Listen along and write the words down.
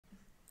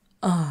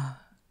Ah,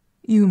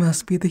 you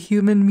must be the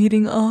human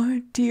meeting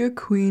our dear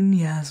Queen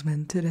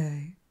Yasmin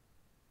today.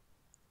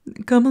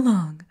 Come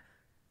along,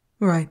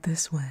 right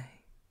this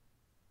way.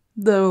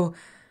 Though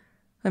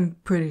I'm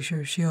pretty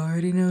sure she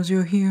already knows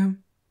you're here.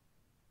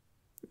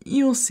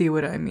 You'll see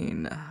what I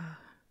mean.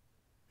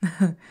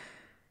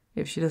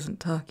 If she doesn't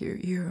talk your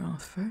ear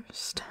off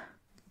first.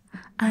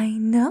 I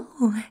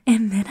know,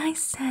 and then I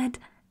said,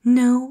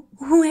 no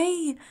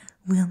way.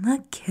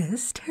 Wilma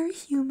kissed her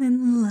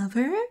human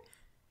lover?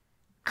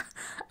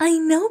 I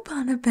know,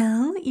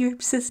 Bonnabelle, your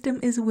system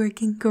is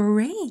working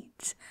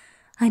great.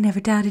 I never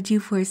doubted you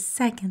for a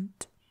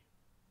second.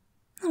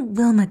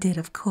 Wilma did,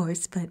 of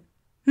course, but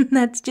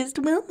that's just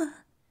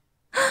Wilma.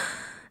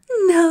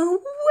 No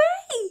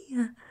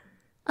way!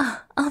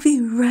 I'll be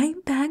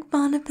right back,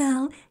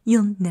 Bonnabelle.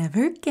 You'll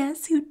never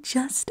guess who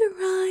just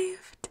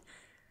arrived.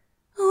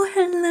 Oh,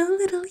 hello,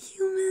 little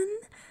human.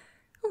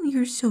 Oh,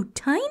 you're so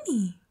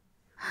tiny.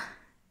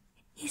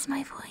 Is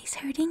my voice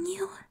hurting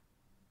you?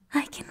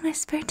 I can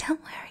whisper,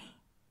 don't worry.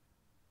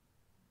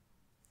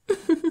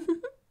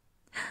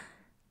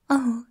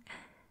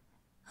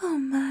 Oh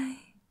my.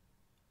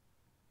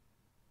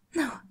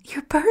 No,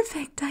 you're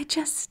perfect.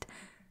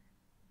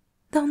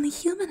 The only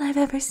human I've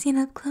ever seen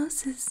up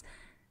close is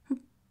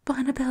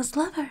Bonnabelle's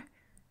lover.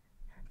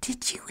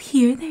 Did you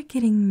hear they're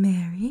getting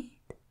married?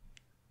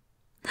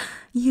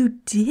 You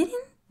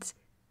didn't?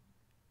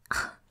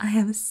 I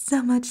have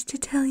so much to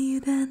tell you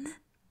then.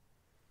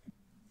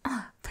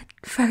 But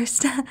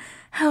first,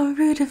 how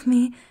rude of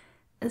me.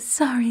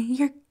 Sorry,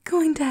 you're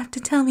going to have to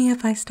tell me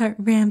if I start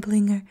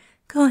rambling or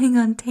going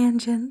on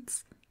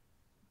tangents.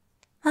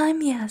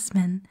 I'm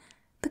Yasmin,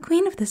 the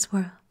queen of this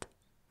world,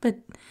 but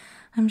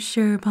I'm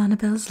sure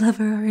Bonnabelle's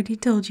lover already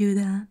told you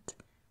that.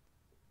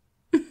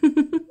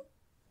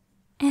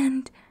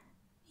 And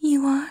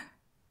you are?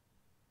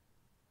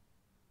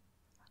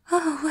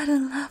 Oh, what a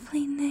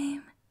lovely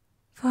name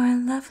for a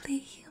lovely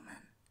human.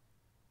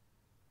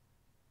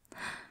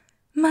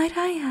 Might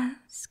I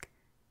ask,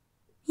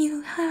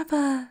 you have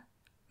a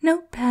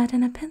notepad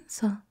and a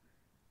pencil.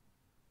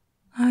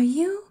 Are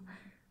you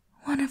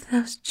one of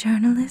those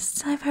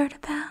journalists I've heard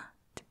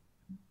about?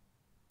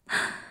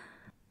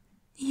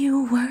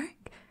 You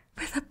work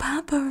for the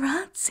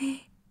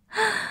paparazzi.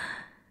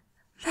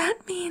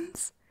 That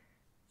means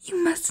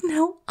you must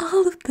know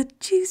all of the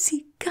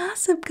juicy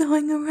gossip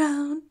going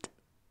around.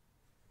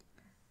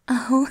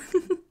 Oh,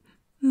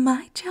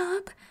 my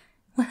job?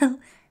 Well,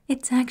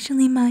 it's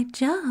actually my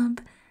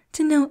job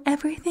to know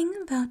everything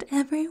about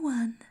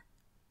everyone.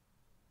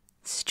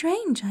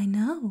 Strange, I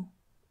know.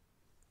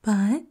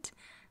 But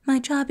my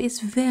job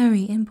is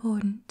very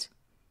important.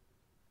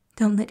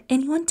 Don't let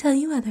anyone tell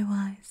you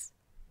otherwise.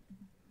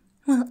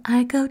 Well,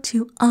 I go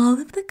to all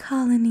of the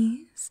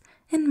colonies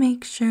and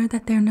make sure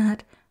that they're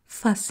not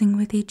fussing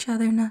with each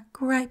other, not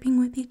griping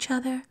with each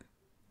other.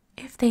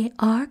 If they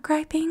are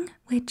griping,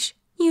 which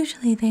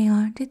usually they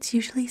aren't, it's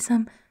usually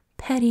some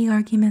petty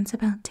arguments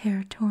about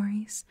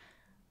territories,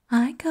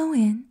 I go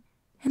in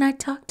and I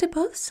talk to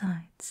both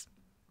sides,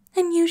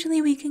 and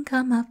usually we can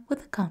come up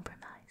with a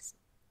compromise.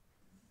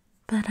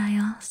 But I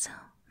also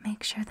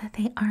make sure that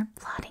they aren't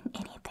plotting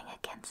anything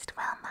against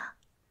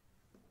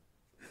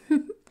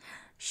Wilma.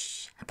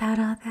 Shh, about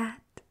all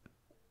that.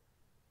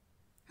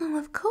 Oh,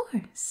 of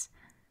course.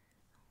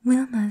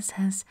 Wilma's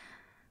has,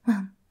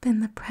 been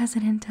the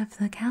president of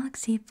the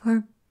galaxy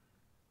for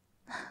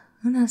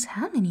who knows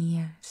how many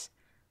years.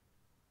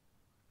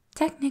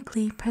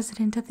 Technically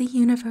president of the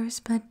universe,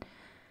 but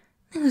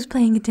who's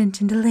paying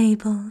attention to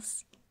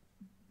labels?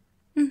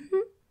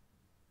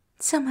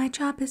 So my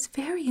job is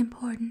very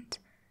important,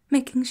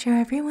 making sure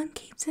everyone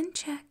keeps in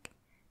check,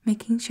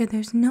 making sure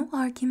there's no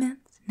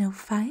arguments, no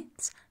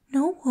fights,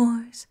 no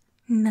wars,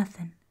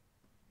 nothing.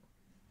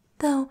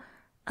 Though,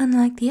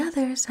 unlike the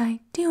others,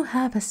 I do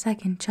have a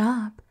second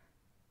job.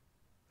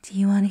 Do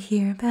you want to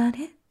hear about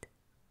it?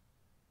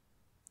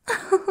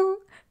 Oh,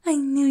 I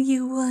knew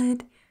you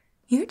would.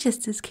 You're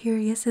just as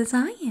curious as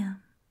I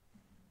am.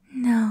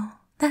 No,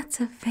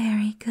 that's a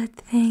very good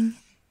thing.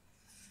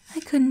 I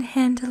couldn't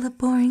handle a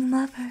boring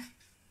lover.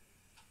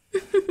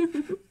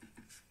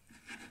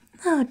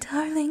 Oh,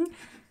 darling,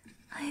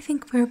 I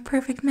think we're a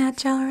perfect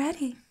match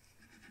already.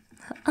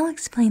 I'll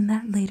explain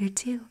that later,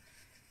 too.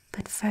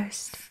 But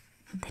first,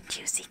 the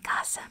juicy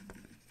gossip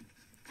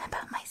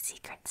about my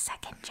secret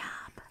second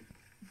job.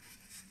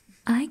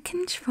 I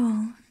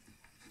control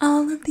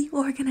all of the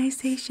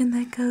organization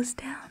that goes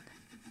down.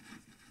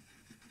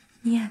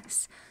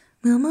 Yes,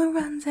 Wilma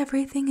runs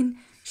everything and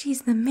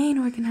she's the main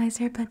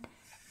organizer, but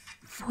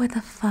for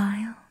the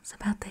files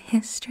about the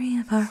history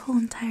of our whole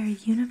entire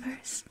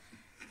universe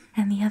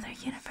and the other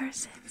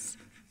universes,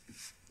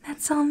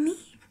 that's all me.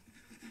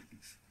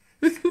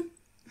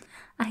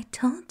 I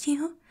told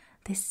you,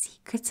 the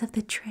secrets of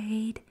the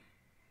trade,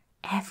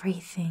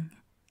 everything.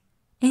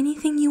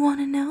 Anything you want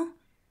to know,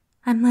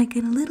 I'm like a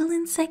little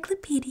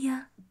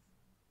encyclopedia.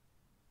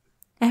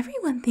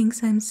 Everyone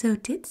thinks I'm so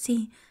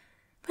ditzy,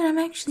 but I'm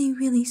actually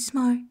really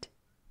smart.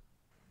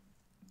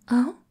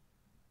 Oh?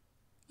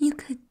 You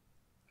could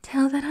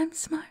tell that I'm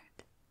smart?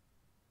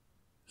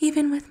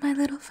 even with my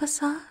little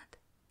facade?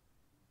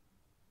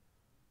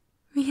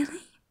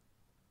 Really?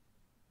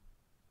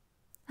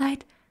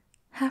 I'd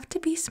have to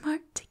be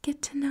smart to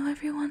get to know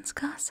everyone's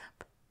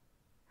gossip.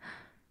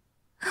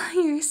 Oh,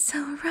 you're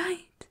so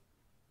right.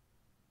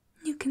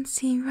 You can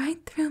see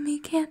right through me,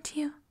 can't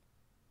you?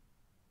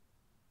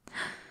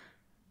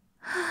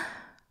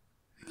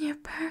 You're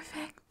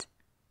perfect.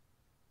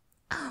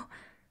 Oh,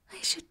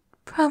 I should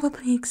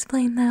probably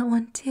explain that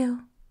one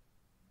too.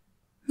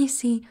 You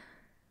see,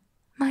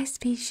 my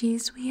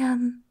species,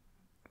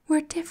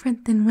 we're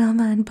different than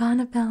Wilma and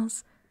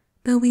Bonnibel's,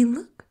 though we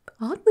look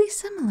oddly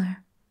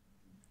similar.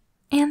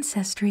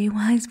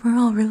 Ancestry-wise, we're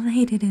all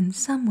related in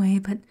some way,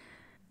 but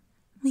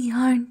we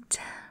aren't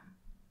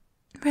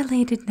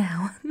related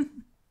now.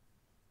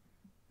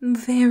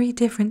 Very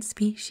different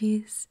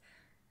species.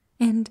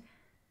 And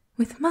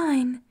with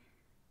mine,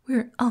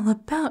 we're all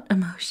about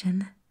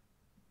emotion.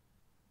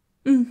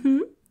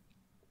 Wilma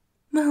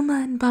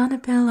and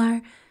Bonnibel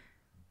are,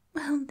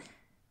 well,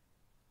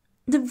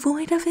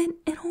 devoid of it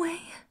in a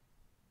way.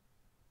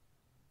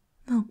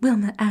 Well,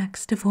 Wilma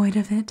acts devoid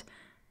of it.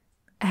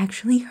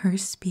 Actually, her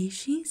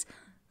species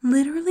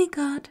literally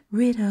got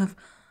rid of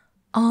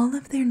all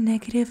of their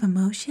negative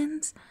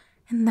emotions,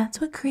 and that's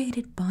what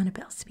created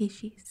Bonnibel's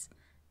species.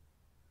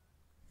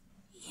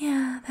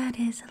 Yeah, that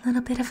is a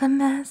little bit of a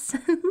mess.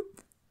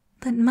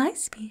 But my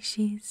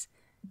species,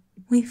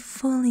 we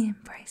fully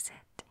embrace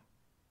it.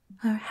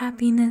 Our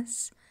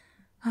happiness,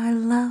 our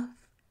love,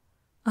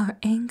 our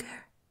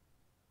anger.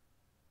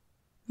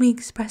 We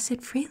express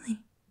it freely,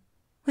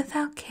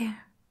 without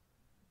care.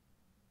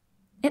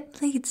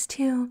 It leads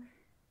to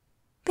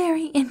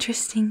very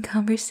interesting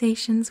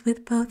conversations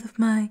with both of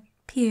my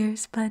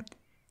peers, but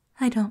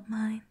I don't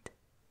mind.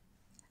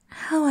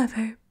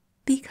 However,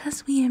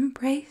 because we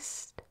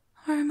embraced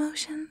our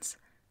emotions,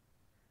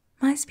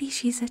 my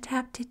species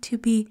adapted to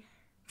be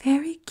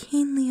very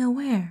keenly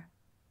aware.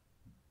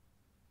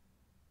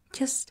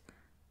 Just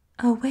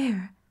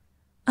aware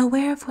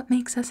of what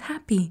makes us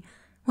happy,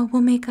 what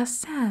will make us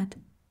sad,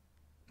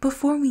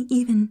 before we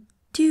even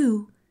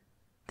do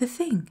the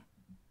thing.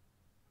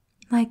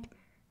 Like,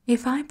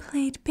 if I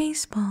played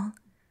baseball,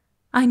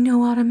 I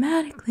know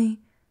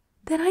automatically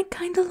that I'd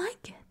kinda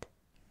like it.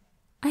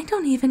 I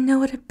don't even know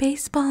what a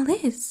baseball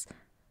is,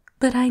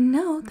 but I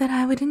know that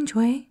I would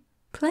enjoy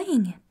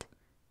playing it.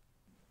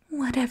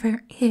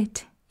 Whatever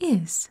it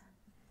is.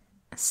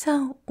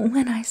 So,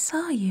 when I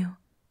saw you,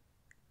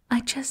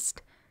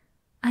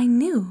 I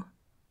knew.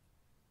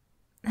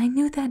 I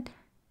knew that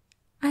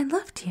I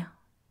loved you.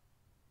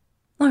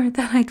 Or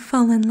that I'd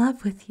fall in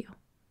love with you.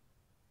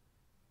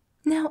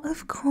 Now,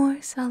 of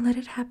course, I'll let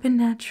it happen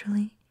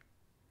naturally.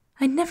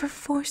 I never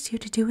force you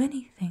to do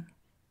anything.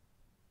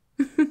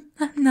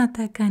 I'm not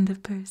that kind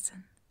of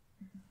person.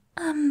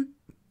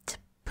 To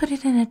put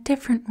it in a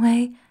different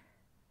way,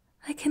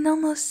 I can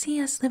almost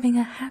see us living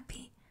a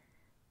happy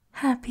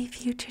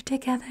future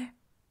together,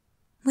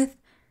 with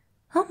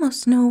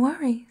almost no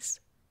worries.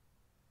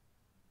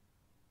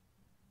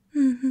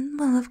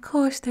 Well, of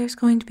course, there's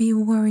going to be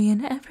worry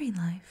in every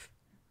life.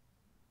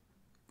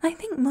 I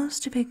think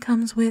most of it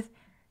comes with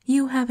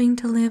you having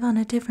to live on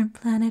a different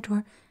planet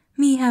or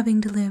me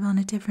having to live on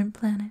a different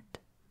planet.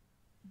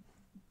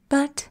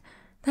 But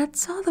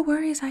that's all the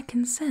worries I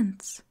can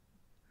sense.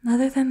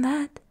 Other than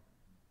that,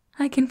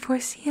 I can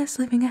foresee us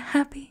living a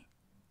happy,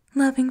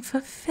 loving,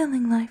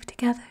 fulfilling life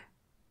together.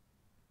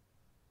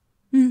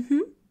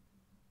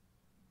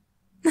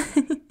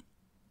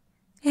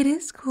 It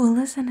is cool,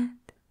 isn't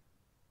it?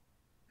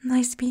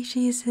 My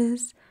species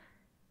is,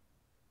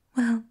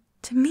 well,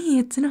 to me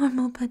it's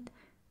normal, but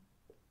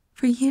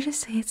for you to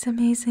say it's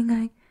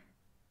amazing,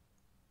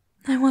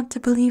 I want to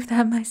believe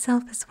that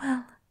myself as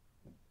well.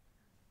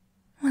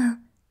 Well,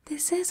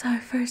 this is our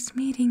first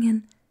meeting,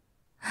 and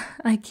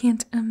I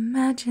can't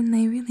imagine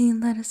they really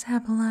let us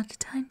have a lot of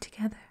time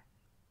together.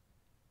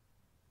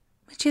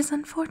 Which is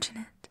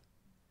unfortunate.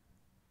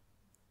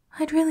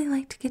 I'd really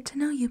like to get to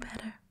know you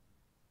better.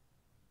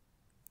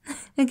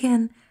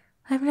 Again,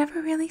 I've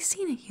never really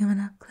seen a human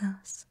up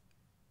close.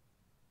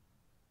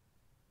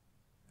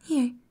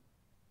 Here,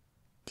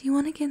 do you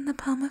want to get in the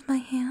palm of my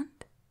hand?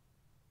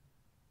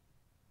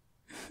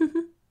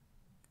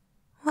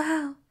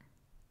 Wow,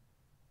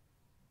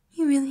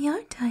 you really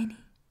are tiny.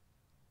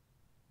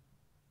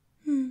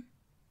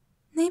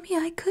 Maybe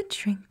I could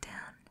shrink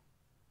down.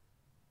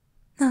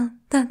 No,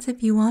 that's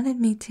if you wanted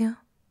me to.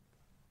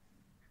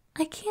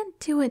 I can't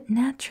do it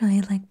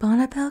naturally like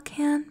Bonnibel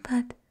can,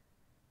 but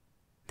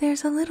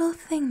there's a little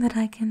thing that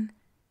I can,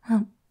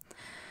 well,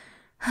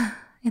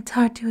 it's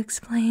hard to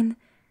explain.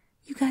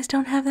 You guys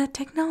don't have that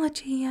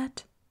technology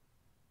yet.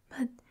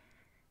 But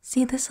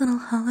see this little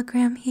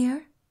hologram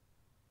here?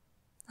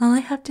 All I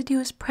have to do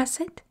is press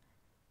it,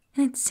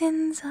 and it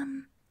sends,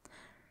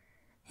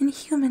 in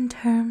human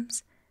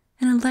terms,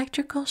 an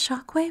electrical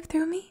shockwave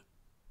through me.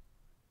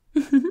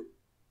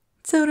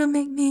 So it'll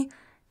make me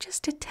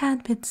just a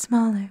tad bit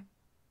smaller.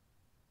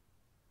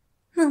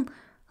 Well,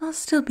 I'll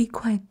still be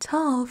quite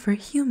tall for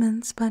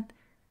humans, but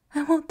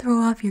I won't throw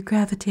off your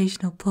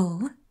gravitational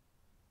pull.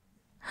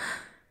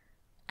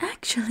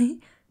 Actually,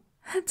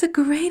 that's a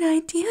great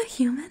idea,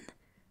 human.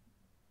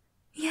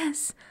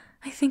 Yes,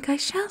 I think I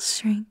shall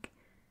shrink.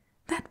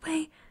 That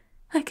way,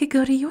 I could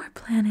go to your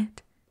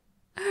planet,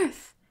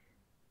 Earth,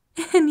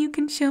 and you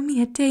can show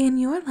me a day in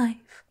your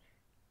life.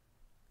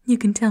 You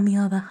can tell me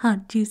all the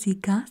hot, juicy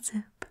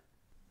gossip.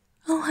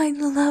 Oh, I'd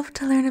love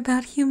to learn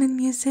about human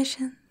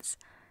musicians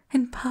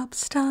and pop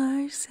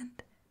stars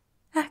and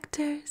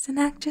actors and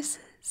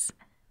actresses.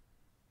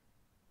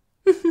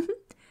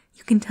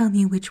 You can tell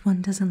me which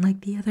one doesn't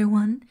like the other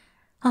one,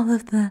 all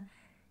of the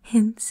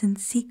hints and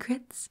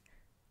secrets.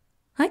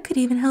 I could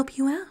even help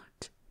you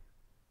out.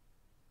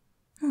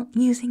 Well,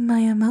 using my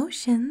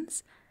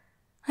emotions,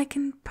 I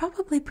can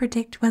probably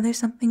predict whether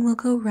something will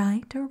go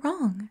right or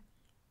wrong.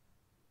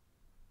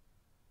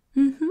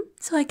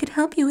 So I could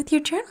help you with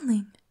your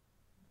journaling.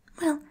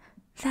 Well,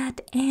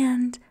 that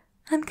and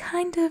I'm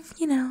kind of,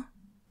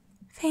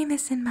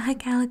 famous in my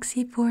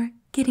galaxy for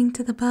getting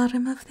to the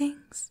bottom of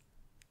things.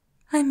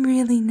 I'm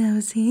really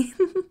nosy.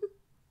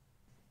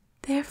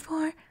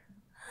 Therefore,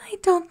 I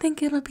don't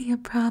think it'll be a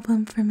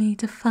problem for me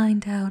to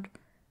find out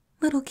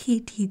little key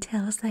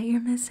details that you're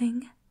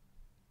missing.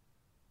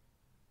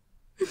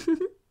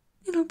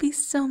 It'll be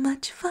so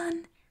much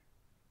fun.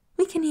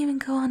 We can even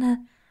go on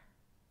a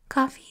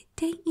coffee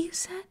date, you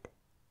said?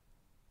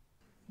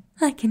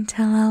 I can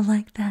tell I'll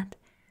like that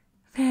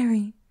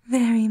very,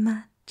 very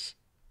much.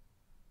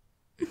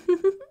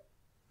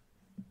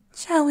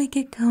 Shall we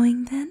get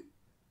going then?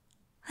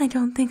 I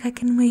don't think I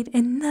can wait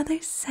another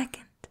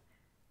second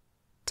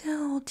to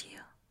hold you.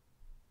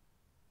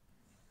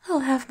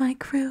 I'll have my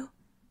crew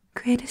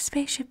create a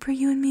spaceship for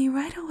you and me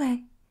right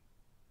away.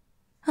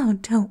 Oh,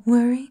 don't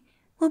worry.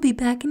 We'll be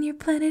back in your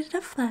planet in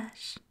a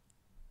flash.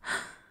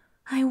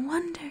 I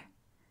wonder.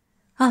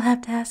 I'll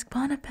have to ask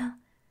Bonnabelle.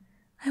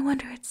 I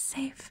wonder it's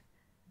safe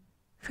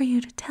for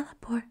you to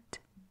teleport.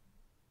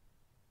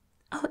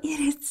 Oh, it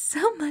is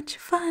so much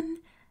fun.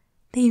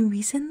 They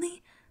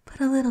recently put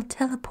a little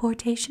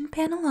teleportation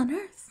panel on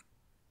Earth.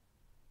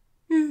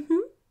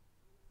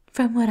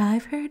 From what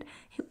I've heard,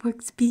 it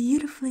works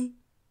beautifully.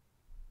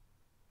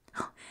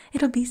 Oh,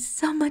 it'll be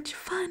so much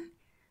fun.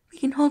 We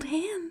can hold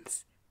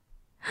hands.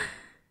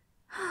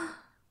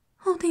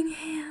 Holding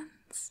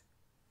hands.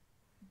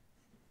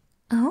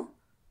 Oh?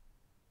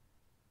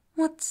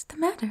 What's the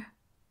matter?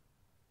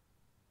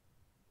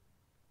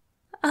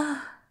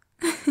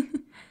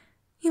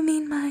 You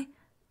mean my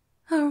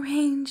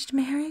arranged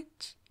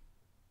marriage?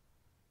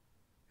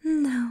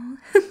 No.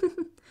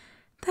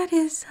 That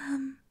is,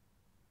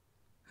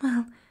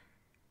 well,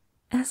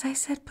 as I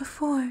said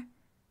before,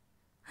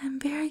 I'm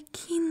very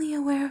keenly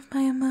aware of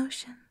my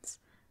emotions,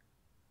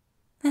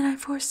 and I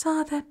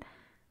foresaw that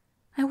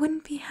I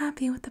wouldn't be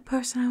happy with the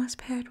person I was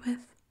paired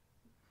with.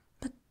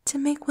 But to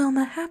make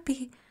Wilma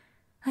happy,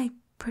 I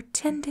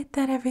pretended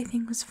that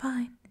everything was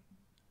fine.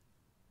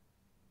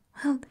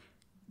 Well,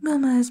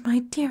 Wilma is my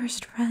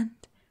dearest friend.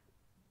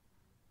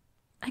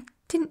 I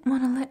didn't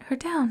want to let her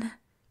down.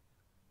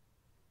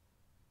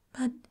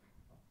 But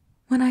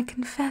when I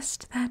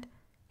confessed that,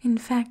 in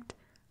fact,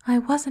 I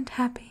wasn't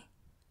happy,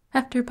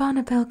 after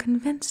Bonnabelle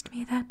convinced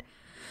me that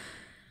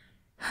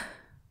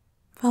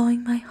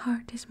following my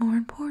heart is more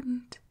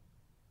important,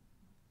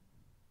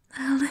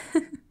 well,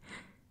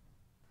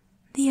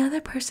 the other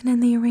person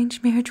in the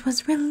arranged marriage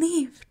was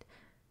relieved.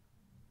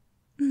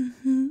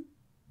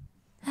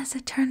 As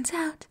it turns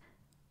out,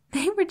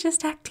 they were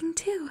just acting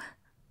too.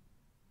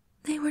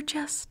 They were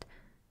just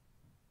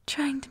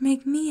trying to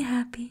make me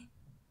happy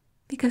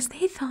because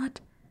they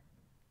thought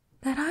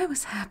that I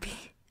was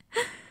happy.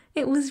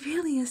 It was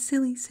really a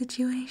silly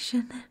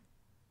situation.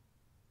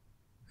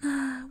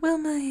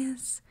 Wilma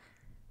is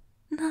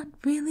not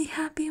really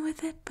happy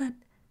with it, but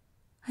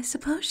I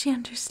suppose she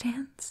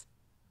understands.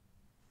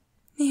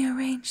 The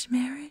arranged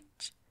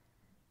marriage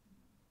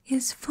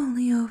is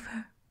fully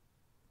over.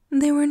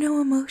 There were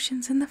no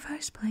emotions in the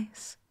first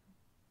place.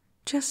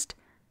 Just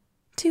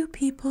two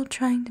people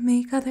trying to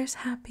make others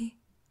happy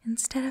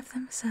instead of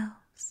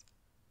themselves.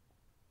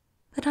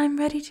 But I'm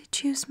ready to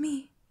choose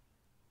me.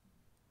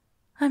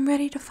 I'm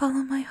ready to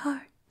follow my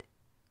heart.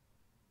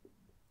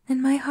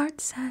 And my heart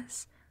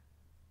says,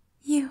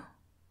 you.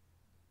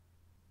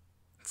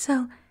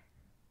 So,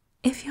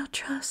 if you'll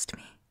trust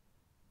me,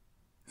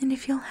 and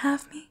if you'll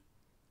have me,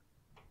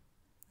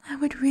 I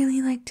would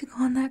really like to go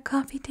on that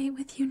coffee date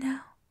with you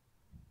now.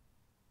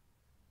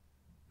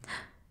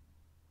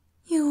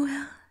 You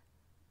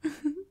will.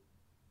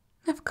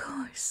 Of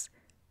course.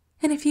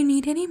 And if you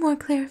need any more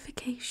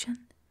clarification,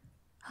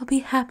 I'll be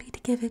happy to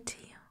give it to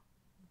you.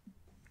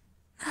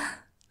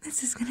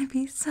 This is going to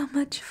be so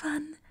much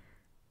fun.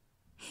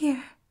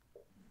 Here,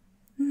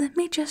 let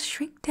me just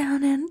shrink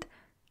down and...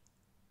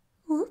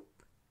 Whoop.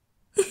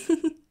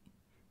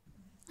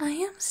 I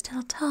am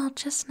still tall,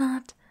 just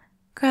not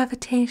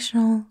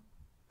gravitational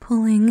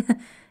pulling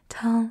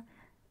tall.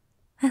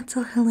 That's a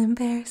little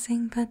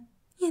embarrassing, but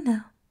you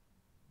know.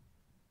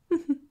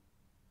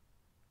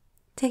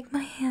 Take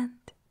my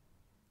hand,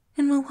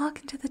 and we'll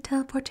walk into the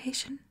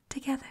teleportation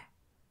together.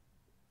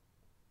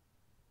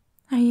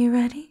 Are you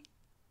ready?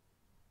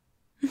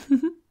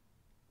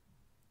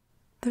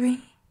 3,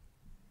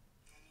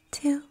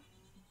 2,